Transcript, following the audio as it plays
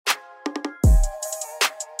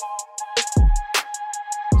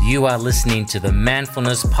You are listening to the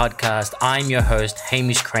Manfulness Podcast. I'm your host,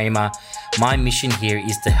 Hamish Kramer. My mission here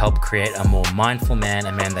is to help create a more mindful man,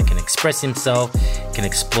 a man that can express himself, can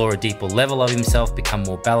explore a deeper level of himself, become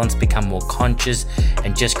more balanced, become more conscious,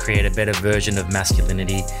 and just create a better version of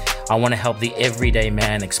masculinity. I want to help the everyday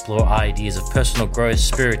man explore ideas of personal growth,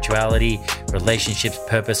 spirituality, relationships,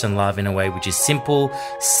 purpose, and love in a way which is simple,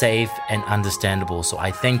 safe, and understandable. So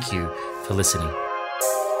I thank you for listening.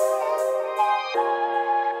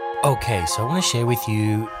 Okay, so I want to share with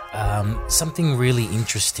you something really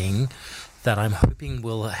interesting that I'm hoping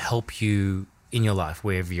will help you in your life,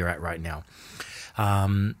 wherever you're at right now.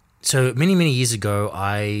 So many years ago,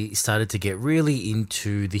 I started to get really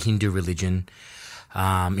into the Hindu religion,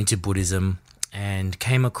 into Buddhism, and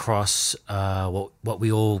came across what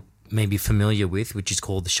we all may be familiar with, which is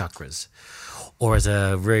called the chakras. Or as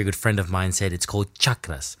a very good friend of mine said, it's called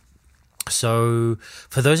chakras. So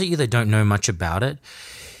for those of you that don't know much about it,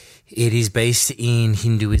 it is based in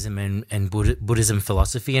Hinduism and Buddhism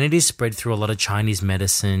philosophy, and it is spread through a lot of Chinese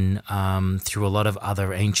medicine, through a lot of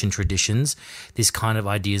other ancient traditions, this kind of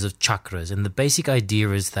ideas of chakras. And the basic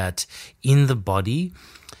idea is that in the body,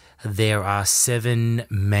 there are 7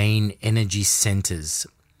 main energy centers.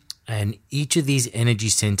 And each of these energy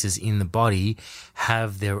centers in the body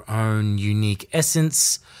have their own unique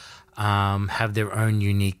essence, have their own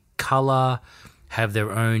unique color, have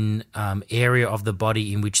their own area of the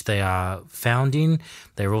body in which they are found in.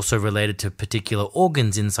 They're also related to particular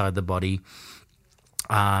organs inside the body,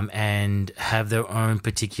 and have their own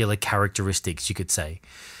particular characteristics, you could say.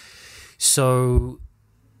 So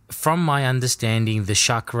from my understanding, the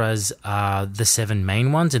chakras are the 7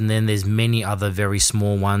 main ones, and then there's many other very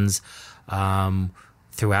small ones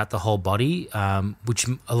throughout the whole body, which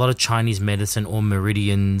a lot of Chinese medicine or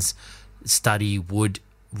meridians study would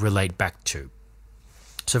relate back to.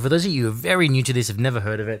 So for those of you who are very new to this, have never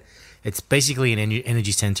heard of it, it's basically an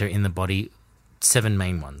energy center in the body, 7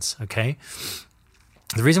 main ones, okay?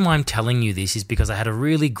 The reason why I'm telling you this is because I had a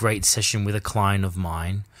really great session with a client of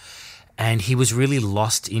mine, and he was really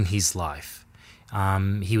lost in his life.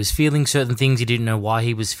 He was feeling certain things, he didn't know why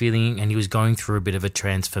he was feeling, and he was going through a bit of a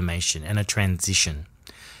transformation and a transition,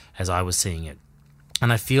 as I was seeing it.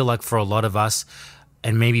 And I feel like for a lot of us,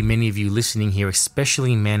 and maybe many of you listening here,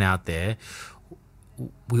 especially men out there,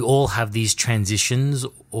 we all have these transitions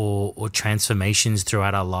or transformations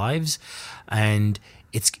throughout our lives, and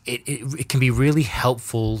it can be really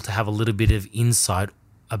helpful to have a little bit of insight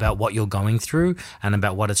about what you're going through and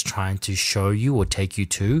about what it's trying to show you or take you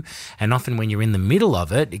to. And often when you're in the middle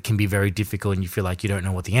of it, it can be very difficult and you feel like you don't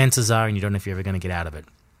know what the answers are and you don't know if you're ever going to get out of it.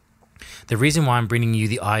 The reason why I'm bringing you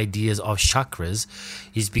the ideas of chakras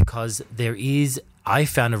is because I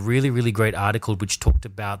found a really, really great article which talked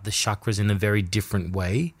about the chakras in a very different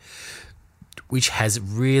way, which has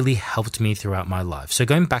really helped me throughout my life. So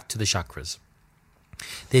going back to the chakras,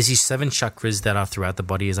 there's these 7 chakras that are throughout the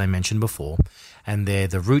body, as I mentioned before, and they're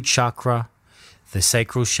the root chakra, the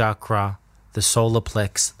sacral chakra, the solar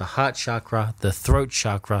plex, the heart chakra, the throat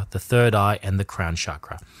chakra, the third eye, and the crown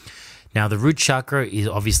chakra. Now, the root chakra is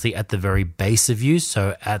obviously at the very base of you,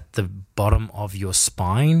 so at the bottom of your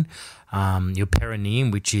spine, your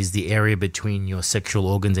perineum, which is the area between your sexual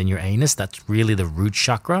organs and your anus. That's really the root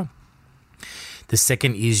chakra. The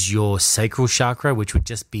second is your sacral chakra, which would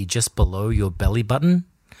just be just below your belly button.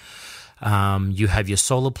 You have your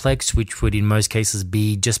solar plex, which would in most cases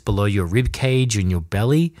be just below your rib cage and your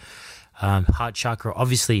belly. Heart chakra,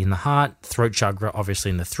 obviously in the heart. Throat chakra,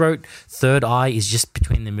 obviously in the throat. Third eye is just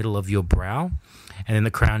between the middle of your brow. And then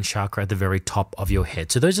the crown chakra at the very top of your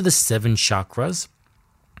head. So those are the 7 chakras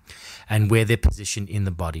and where they're positioned in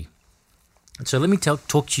the body. So let me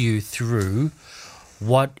talk to you through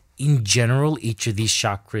what in general each of these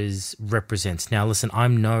chakras represents. Now listen,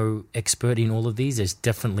 I'm no expert in all of these. There's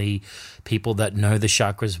definitely people that know the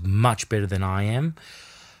chakras much better than I am.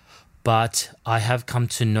 But I have come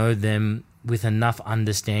to know them with enough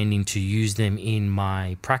understanding to use them in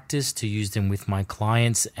my practice, to use them with my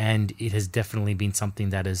clients, and it has definitely been something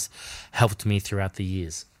that has helped me throughout the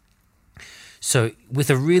years. So with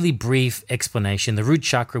a really brief explanation, the root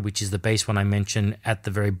chakra, which is the base one I mentioned at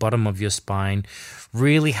the very bottom of your spine,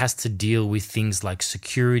 really has to deal with things like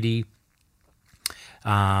security,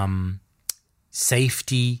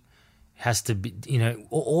 safety, has to be,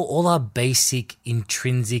 all our basic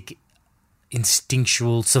intrinsic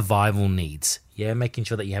instinctual survival needs. Yeah, making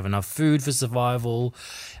sure that you have enough food for survival,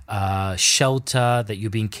 shelter, that you're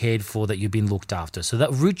being cared for, that you're being looked after. So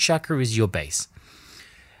that root chakra is your base.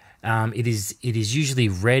 It is usually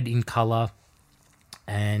red in color,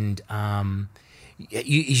 and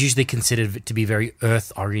is usually considered to be very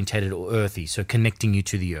earth orientated or earthy, so connecting you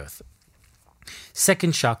to the earth.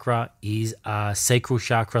 Second chakra is sacral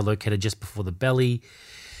chakra, located just before the belly.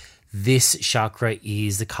 This chakra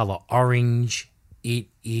is the color orange. It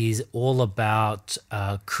is all about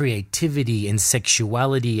creativity and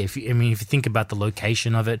sexuality. If you think about the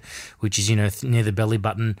location of it, which is near the belly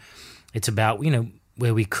button, it's about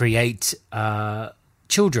where we create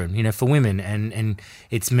children, for women, and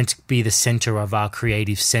it's meant to be the center of our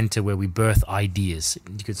creative center where we birth ideas,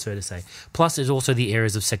 you could sort of say. Plus, there's also the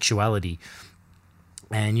areas of sexuality.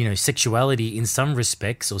 And, sexuality in some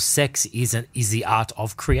respects, or sex, is the art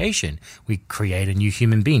of creation. We create a new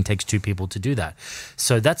human being. It takes two people to do that.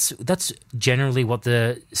 So that's generally what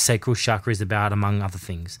the sacral chakra is about, among other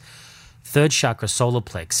things. Third chakra, solar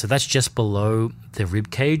plex. So that's just below the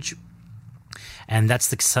rib cage. And that's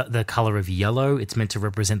the color of yellow. It's meant to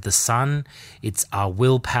represent the sun. It's our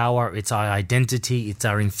willpower. It's our identity. It's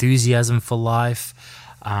our enthusiasm for life.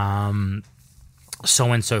 So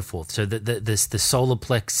on and so forth. So the solar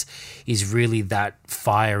plex is really that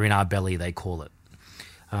fire in our belly, they call it.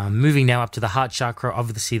 Moving now up to the heart chakra,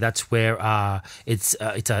 obviously that's where it's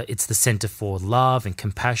the center for love and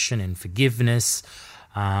compassion and forgiveness.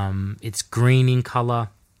 It's green in color.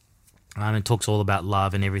 It talks all about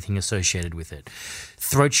love and everything associated with it.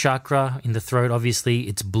 Throat chakra, in the throat, obviously,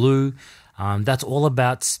 it's blue. That's all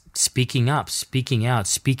about speaking up, speaking out,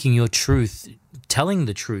 speaking your truth, telling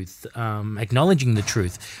the truth, acknowledging the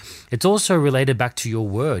truth. It's also related back to your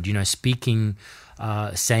word, speaking,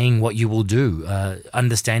 saying what you will do,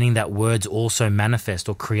 understanding that words also manifest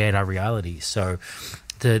or create our reality. So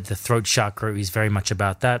the throat chakra is very much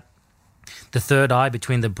about that. The third eye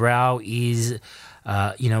between the brow is,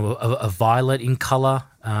 a violet in color.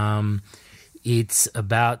 It's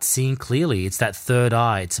about seeing clearly. It's that third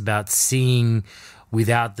eye. It's about seeing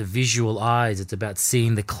without the visual eyes. It's about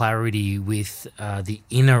seeing the clarity with the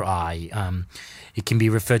inner eye. It can be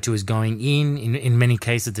referred to as going in. In many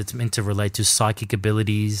cases, it's meant to relate to psychic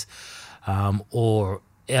abilities or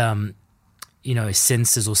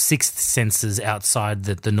senses or sixth senses outside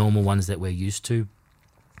the normal ones that we're used to.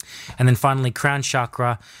 And then finally, crown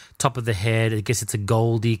chakra, top of the head. I guess it's a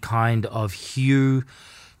goldy kind of hue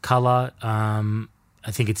color. I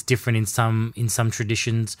think it's different in some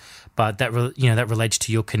traditions, but that relates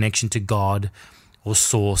to your connection to God or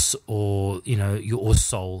source or your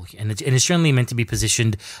soul, and it's generally meant to be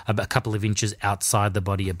positioned about a couple of inches outside the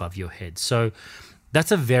body above your head. So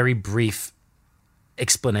that's a very brief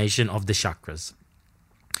explanation of the chakras.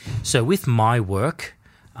 So with my work,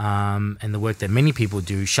 and the work that many people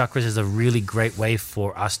do, chakras is a really great way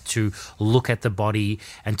for us to look at the body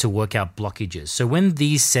and to work out blockages. So when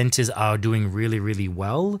these centers are doing really, really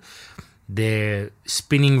well, they're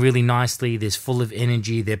spinning really nicely, they're full of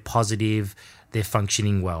energy, they're positive, they're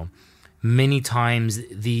functioning well. Many times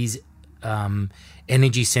these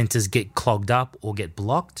energy centers get clogged up or get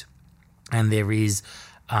blocked, and there is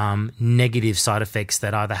negative side effects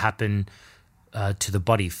that either happen to the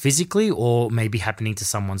body physically or maybe happening to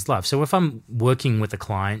someone's life. So if I'm working with a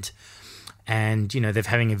client and, they're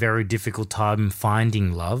having a very difficult time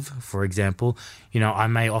finding love, for example, I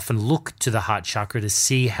may often look to the heart chakra to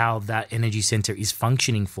see how that energy center is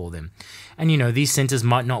functioning for them. And, these centers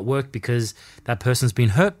might not work because that person's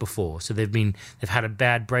been hurt before. So they've had a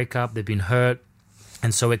bad breakup, they've been hurt.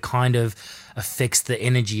 And so it kind of affects the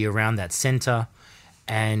energy around that center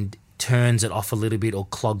and turns it off a little bit or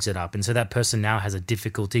clogs it up. And so that person now has a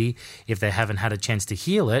difficulty, if they haven't had a chance to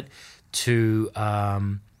heal it, to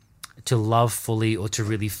love fully or to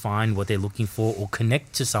really find what they're looking for or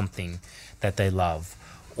connect to something that they love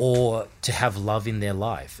or to have love in their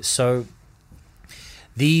life. So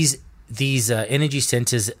these energy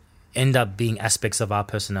centers end up being aspects of our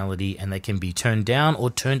personality, and they can be turned down or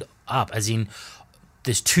turned up, as in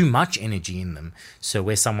there's too much energy in them. So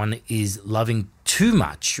where someone is loving too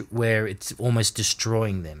much, where it's almost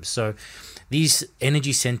destroying them. So these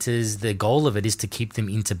energy centers, the goal of it is to keep them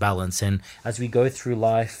into balance. And as we go through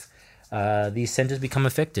life, these centers become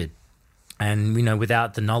affected. And,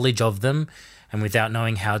 without the knowledge of them and without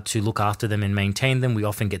knowing how to look after them and maintain them, we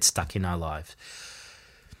often get stuck in our lives.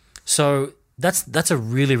 So that's a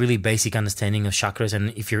really, really basic understanding of chakras.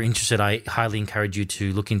 And if you're interested, I highly encourage you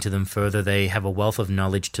to look into them further. They have a wealth of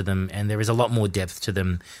knowledge to them, and there is a lot more depth to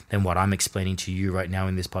them than what I'm explaining to you right now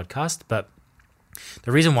in this podcast. But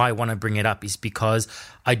the reason why I want to bring it up is because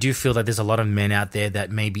I do feel that there's a lot of men out there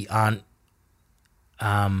that maybe aren't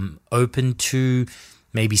open to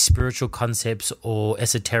maybe spiritual concepts or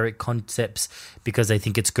esoteric concepts because they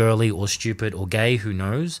think it's girly or stupid or gay, who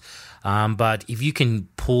knows. But if you can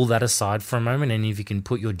pull that aside for a moment, and if you can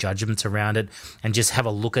put your judgments around it and just have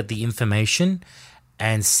a look at the information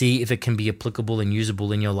and see if it can be applicable and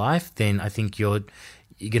usable in your life, then I think you're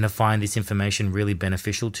going to find this information really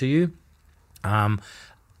beneficial to you. And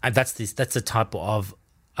that's the type of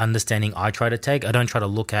understanding I try to take. I don't try to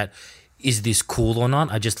look at, is this cool or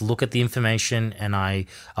not? I just look at the information and I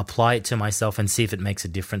apply it to myself and see if it makes a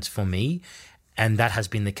difference for me. And that has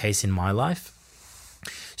been the case in my life.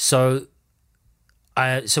 So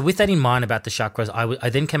with that in mind about the chakras, I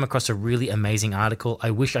then came across a really amazing article.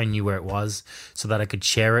 I wish I knew where it was so that I could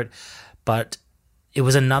share it. But it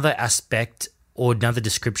was another aspect or another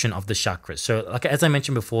description of the chakras. So like as I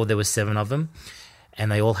mentioned before, there were 7 of them, and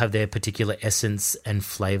they all have their particular essence and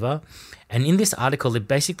flavor. And in this article, it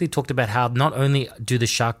basically talked about how not only do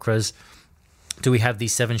we have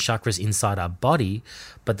these 7 chakras inside our body,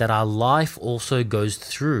 but that our life also goes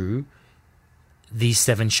through these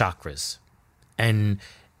 7 chakras. And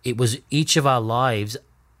it was each of our lives,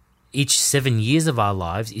 each 7 years of our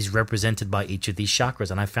lives is represented by each of these chakras.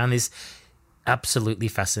 And I found this absolutely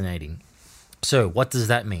fascinating. So what does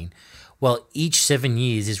that mean? Well, each 7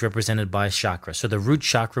 years is represented by a chakra. So the root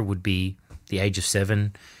chakra would be the age of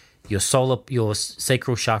 7. Your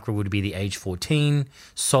sacral chakra would be the age 14.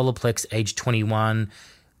 Solar plex, age 21.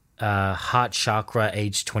 Heart chakra,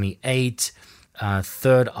 age 28.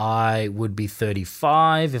 Third eye would be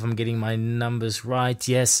 35, if I'm getting my numbers right.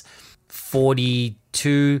 Yes.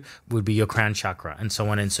 42 would be your crown chakra, and so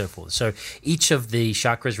on and so forth. So each of the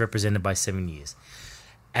chakras represented by 7 years.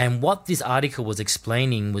 And what this article was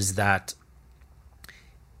explaining was that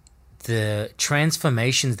the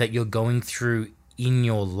transformations that you're going through in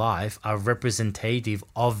your life are representative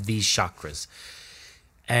of these chakras.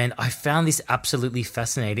 And I found this absolutely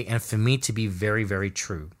fascinating and for me to be very, very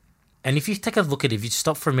true. And if you take a look at it, if you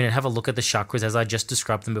stop for a minute, have a look at the chakras as I just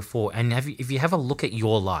described them before, and if you have a look at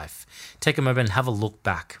your life, take a moment and have a look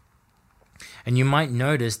back. And you might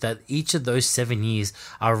notice that each of those 7 years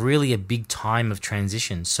are really a big time of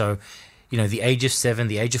transition. So, the age of 7,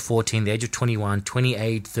 the age of 14, the age of 21,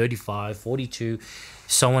 28, 35, 42,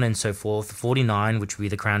 so on and so forth, 49, which would be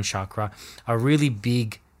the crown chakra, are really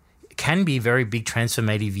big, can be very big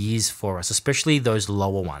transformative years for us, especially those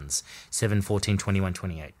lower ones, 7, 14, 21,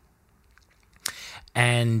 28.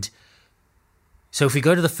 And so if we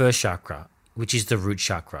go to the first chakra, which is the root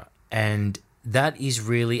chakra, and that is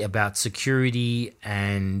really about security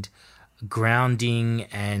and grounding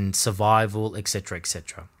and survival, etc.,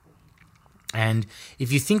 etc. And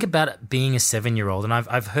if you think about it being a 7-year-old, and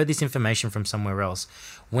I've heard this information from somewhere else,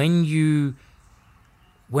 when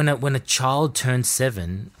a child turns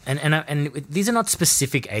 7, and these are not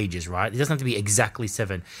specific ages, right? It doesn't have to be exactly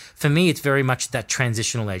 7. For me, it's very much that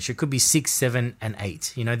transitional age. It could be 6, 7, and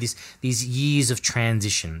 8. These years of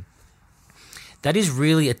transition. That is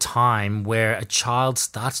really a time where a child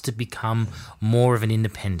starts to become more of an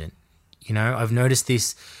independent. I've noticed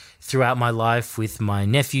this throughout my life with my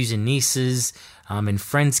nephews and nieces and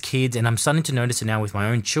friends' kids, and I'm starting to notice it now with my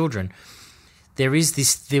own children. There was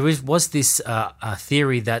this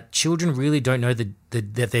theory that children really don't know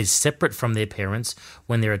that they're separate from their parents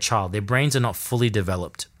when they're a child. Their brains are not fully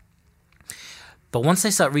developed. But once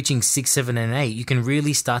they start reaching 6, 7, and 8, you can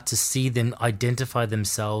really start to see them identify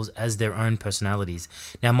themselves as their own personalities.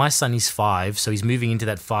 Now, my son is 5, so he's moving into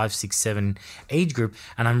that 5, 6, 7 age group,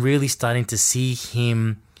 and I'm really starting to see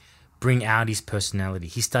him bring out his personality.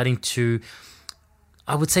 He's starting to,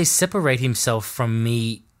 I would say, separate himself from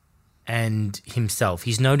me and himself.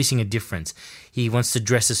 He's noticing a difference. He wants to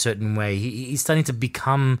dress a certain way. He's starting to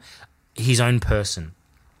become his own person.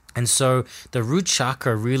 And so the root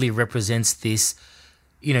chakra really represents this.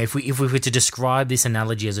 If we were to describe this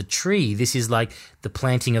analogy as a tree, this is like the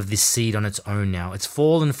planting of this seed on its own now. It's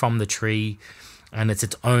fallen from the tree and it's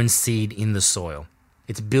its own seed in the soil.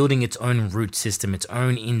 It's building its own root system, its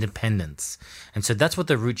own independence. And so that's what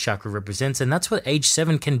the root chakra represents. And that's what age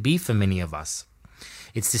 7 can be for many of us.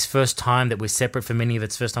 It's this first time that we're separate. For many of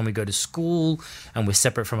it's first time we go to school and we're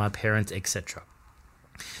separate from our parents, etc.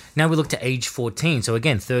 Now we look to age 14. So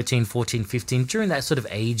again, 13, 14, 15, during that sort of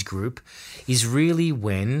age group is really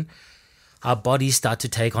when our bodies start to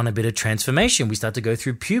take on a bit of transformation. We start to go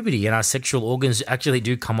through puberty and our sexual organs actually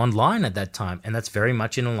do come online at that time. And that's very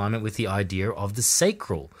much in alignment with the idea of the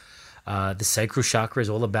sacral. The sacral chakra is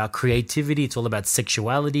all about creativity. It's all about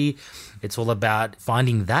sexuality. It's all about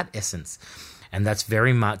finding that essence. And that's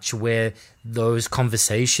very much where those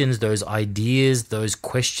conversations, those ideas, those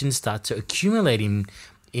questions start to accumulate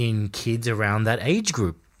in kids around that age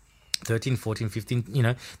group. 13, 14,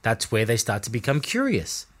 15, that's where they start to become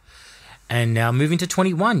curious. And now moving to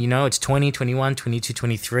 21, it's 20, 21, 22,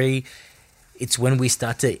 23. It's when we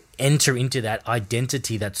start to enter into that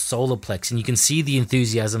identity, that solar plex. And you can see the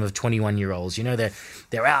enthusiasm of 21-year-olds.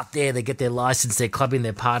 They're out there, they get their license, they're clubbing,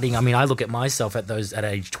 they're partying. I mean, I look at myself at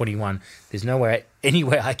age 21. There's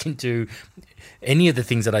anywhere I can do any of the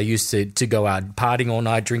things that I used to go out, partying all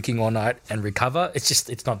night, drinking all night, and recover.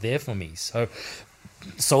 It's not there for me. So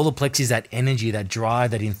solar plex is that energy, that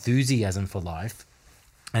drive, that enthusiasm for life.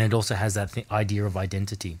 And it also has that idea of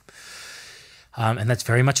identity. And that's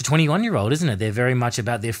very much a 21-year-old, isn't it? They're very much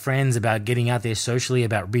about their friends, about getting out there socially,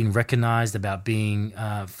 about being recognized, about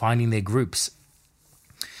finding their groups.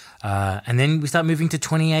 And then we start moving to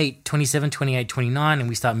 28, 27, 28, 29, and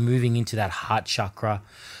we start moving into that heart chakra.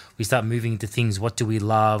 We start moving into things, what do we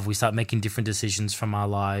love? We start making different decisions from our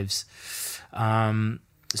lives, so on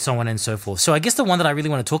and so forth. So I guess the one that I really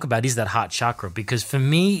want to talk about is that heart chakra, because for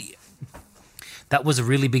me, that was a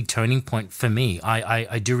really big turning point for me.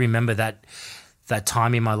 I do remember that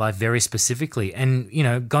time in my life very specifically. And,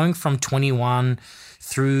 going from 21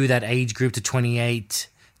 through that age group to 28,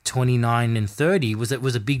 29 and 30 was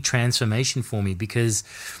a big transformation for me because,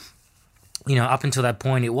 up until that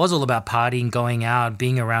point, it was all about partying, going out,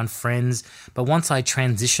 being around friends. But once I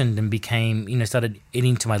transitioned and became, started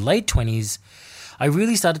into my late 20s, I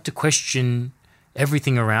really started to question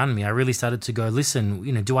everything around me. I really started to go, listen,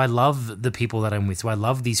 do I love the people that I'm with? Do I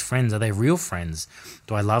love these friends? Are they real friends?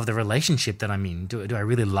 Do I love the relationship that I'm in? Do I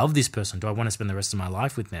really love this person? Do I want to spend the rest of my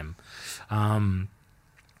life with them?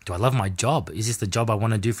 Do I love my job? Is this the job I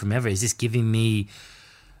want to do forever? Is this giving me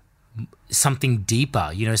something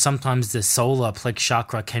deeper? Sometimes the solar plex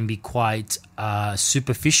chakra can be quite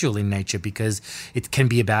superficial in nature because it can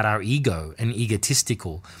be about our ego and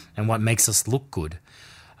egotistical and what makes us look good.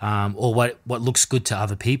 Or what looks good to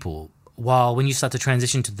other people. While when you start to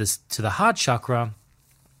transition to the heart chakra,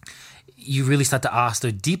 you really start to ask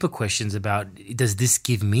the deeper questions about, does this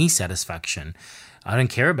give me satisfaction? I don't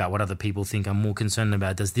care about what other people think. I'm more concerned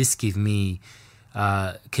about, does this give me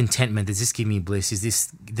contentment? Does this give me bliss? Does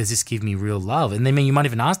this give me real love? And then you might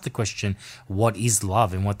even ask the question, what is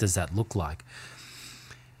love and what does that look like?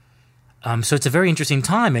 So it's a very interesting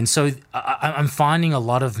time. And so I'm finding a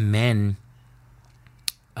lot of men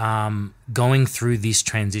going through this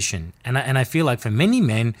transition. And I feel like for many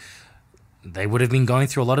men, they would have been going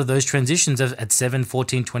through a lot of those transitions at 7,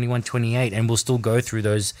 14, 21, 28, and will still go through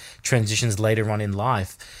those transitions later on in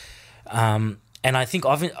life. And I think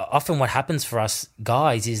often what happens for us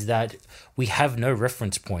guys is that we have no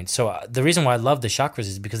reference point. So the reason why I love the chakras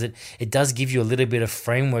is because it does give you a little bit of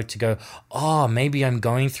framework to go, maybe I'm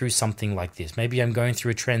going through something like this. Maybe I'm going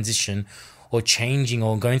through a transition or changing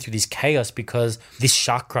or going through this chaos because this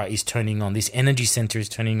chakra is turning on, this energy center is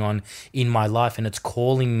turning on in my life, and it's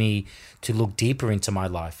calling me to look deeper into my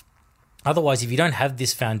life. Otherwise, if you don't have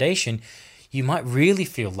this foundation, you might really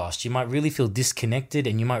feel lost. You might really feel disconnected,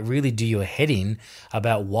 and you might really do your head in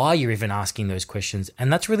about why you're even asking those questions.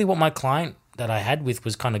 And that's really what my client that I had with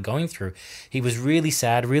was kind of going through. He was really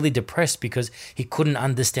sad, really depressed because he couldn't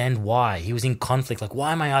understand why. He was in conflict. Like,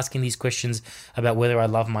 why am I asking these questions about whether I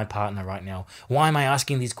love my partner right now? Why am I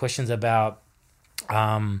asking these questions about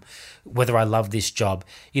whether I love this job?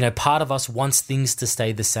 Part of us wants things to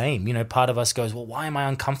stay the same. Part of us goes, well, why am I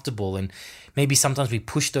uncomfortable? And maybe sometimes we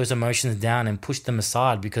push those emotions down and push them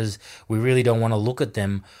aside because we really don't want to look at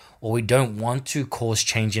them, or we don't want to cause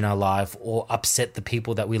change in our life or upset the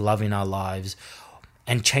people that we love in our lives.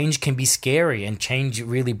 And change can be scary, and change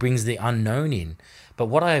really brings the unknown in. But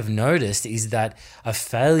what I have noticed is that a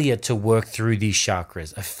failure to work through these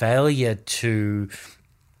chakras, a failure to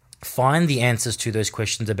find the answers to those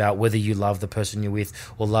questions about whether you love the person you're with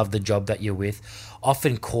or love the job that you're with,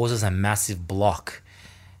 often causes a massive block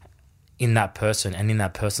in that person and in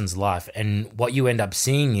that person's life. And what you end up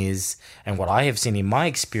seeing is, and what I have seen in my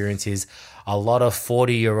experience is, a lot of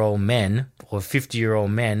 40-year-old men or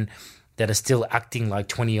 50-year-old men that are still acting like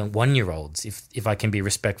 21-year-olds, if I can be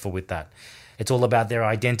respectful with that. It's all about their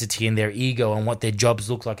identity and their ego and what their jobs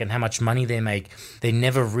look like and how much money they make. They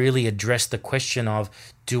never really address the question of,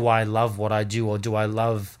 do I love what I do, or do I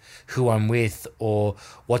love who I'm with, or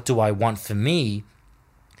what do I want for me?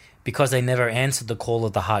 Because they never answered the call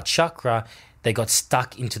of the heart chakra, they got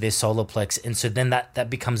stuck into their solar plex. And so then that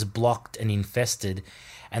becomes blocked and infested,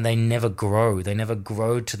 and they never grow. They never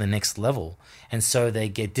grow to the next level. And so they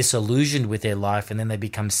get disillusioned with their life, and then they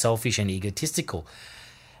become selfish and egotistical.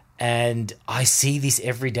 And I see this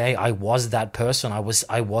every day. I was that person. I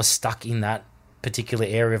was stuck in that particular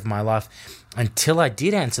area of my life until I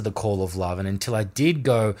did answer the call of love and until I did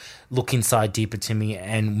go look inside deeper to me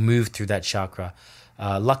and move through that chakra.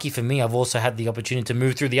 Lucky for me, I've also had the opportunity to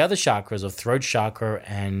move through the other chakras of throat chakra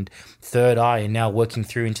and third eye, and now working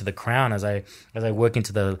through into the crown as I work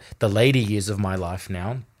into the later years of my life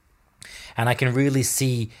now. And I can really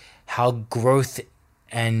see how growth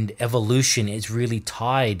and evolution is really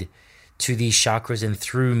tied to these chakras and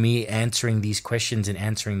through me answering these questions and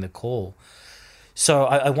answering the call. So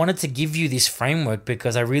I wanted to give you this framework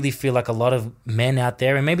because I really feel like a lot of men out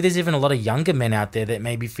there, and maybe there's even a lot of younger men out there that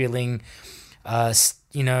may be feeling,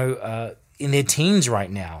 in their teens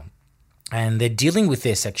right now, and they're dealing with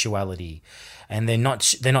their sexuality, and they're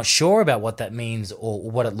not sure about what that means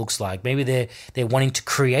or what it looks like. Maybe they're wanting to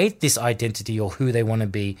create this identity or who they want to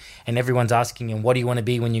be, and everyone's asking them, "What do you want to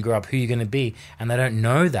be when you grow up? Who are you going to be?" And they don't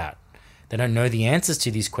know that. They don't know the answers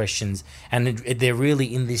to these questions, and they're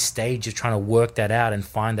really in this stage of trying to work that out and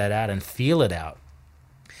find that out and feel it out.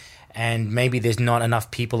 And maybe there's not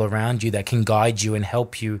enough people around you that can guide you and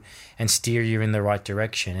help you and steer you in the right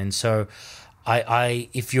direction. And so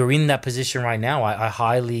if you're in that position right now, I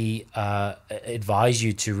highly advise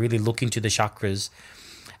you to really look into the chakras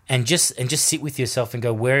and just sit with yourself and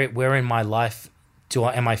go, where in my life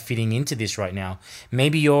am I fitting into this right now?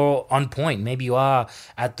 Maybe you're on point. Maybe you are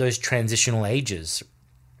at those transitional ages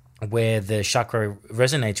where the chakra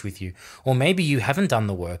resonates with you. Or maybe you haven't done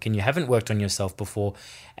the work and you haven't worked on yourself before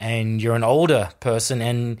and you're an older person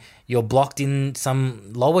and you're blocked in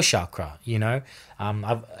some lower chakra,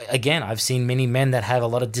 I've seen many men that have a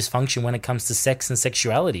lot of dysfunction when it comes to sex and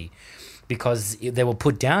sexuality because they were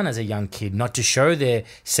put down as a young kid not to show their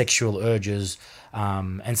sexual urges.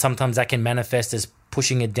 And sometimes that can manifest as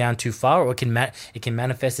pushing it down too far, or it can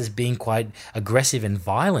manifest as being quite aggressive and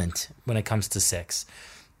violent when it comes to sex.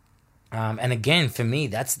 And again, for me,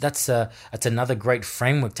 that's another great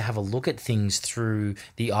framework to have a look at things through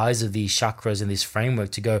the eyes of these chakras and this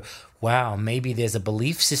framework to go, wow, maybe there's a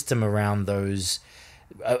belief system around those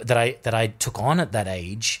that I took on at that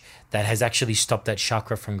age that has actually stopped that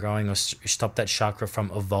chakra from growing or stopped that chakra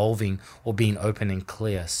from evolving or being open and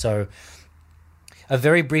clear. So a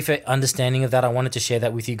very brief understanding of that. I wanted to share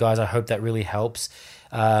that with you guys. I hope that really helps.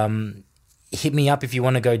 Hit me up if you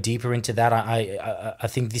want to go deeper into that. I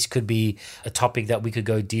think this could be a topic that we could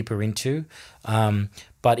go deeper into.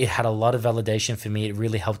 But it had a lot of validation for me. It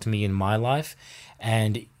really helped me in my life.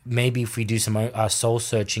 And maybe if we do some soul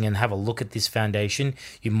searching and have a look at this foundation,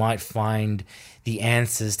 you might find the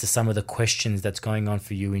answers to some of the questions that's going on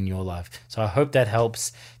for you in your life. So I hope that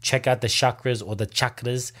helps. Check out the chakras or the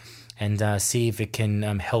chakras and see if it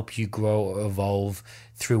can help you grow or evolve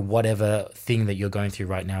through whatever thing that you're going through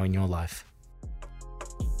right now in your life.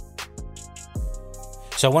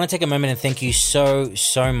 So I want to take a moment and thank you so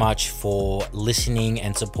much for listening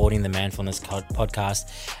and supporting the Manfulness podcast.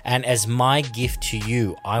 And as my gift to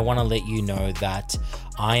you, I want to let you know that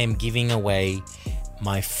I am giving away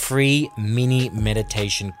my free mini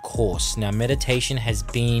meditation course. Now, meditation has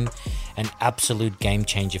been an absolute game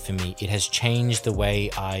changer for me. It has changed the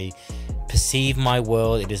way I perceive my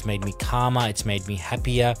world. It has made me calmer. It's made me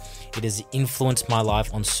happier. It has influenced my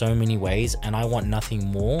life on so many ways. And I want nothing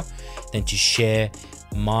more than to share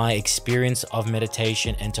my experience of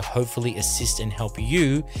meditation and to hopefully assist and help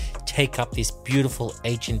you take up this beautiful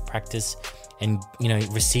ancient practice and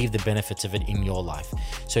receive the benefits of it in your life.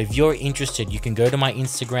 So if you're interested, you can go to my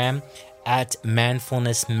Instagram at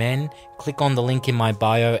manfulnessmen, click on the link in my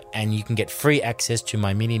bio and you can get free access to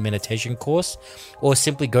my mini meditation course, or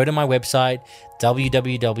simply go to my website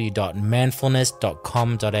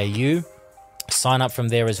www.manfulness.com.au. Sign up from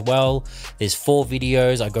there as well. There's 4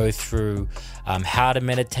 videos. I go through how to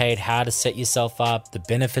meditate, how to set yourself up, the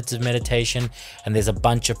benefits of meditation, and there's a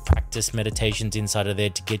bunch of practice meditations inside of there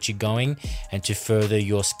to get you going and to further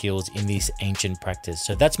your skills in this ancient practice.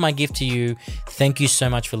 So that's my gift to you. Thank you so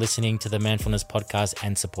much for listening to the Manfulness podcast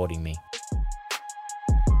and supporting me.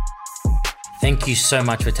 Thank you so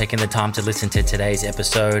much for taking the time to listen to today's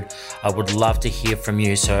episode. I would love to hear from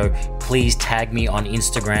you. So please tag me on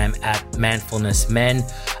Instagram at manfulnessmen.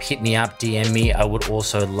 Hit me up, DM me. I would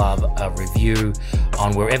also love a review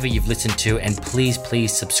on wherever you've listened to. And please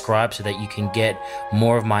subscribe so that you can get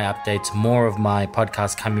more of my updates, more of my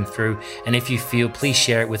podcasts coming through. And if you feel, please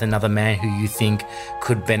share it with another man who you think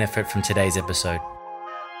could benefit from today's episode.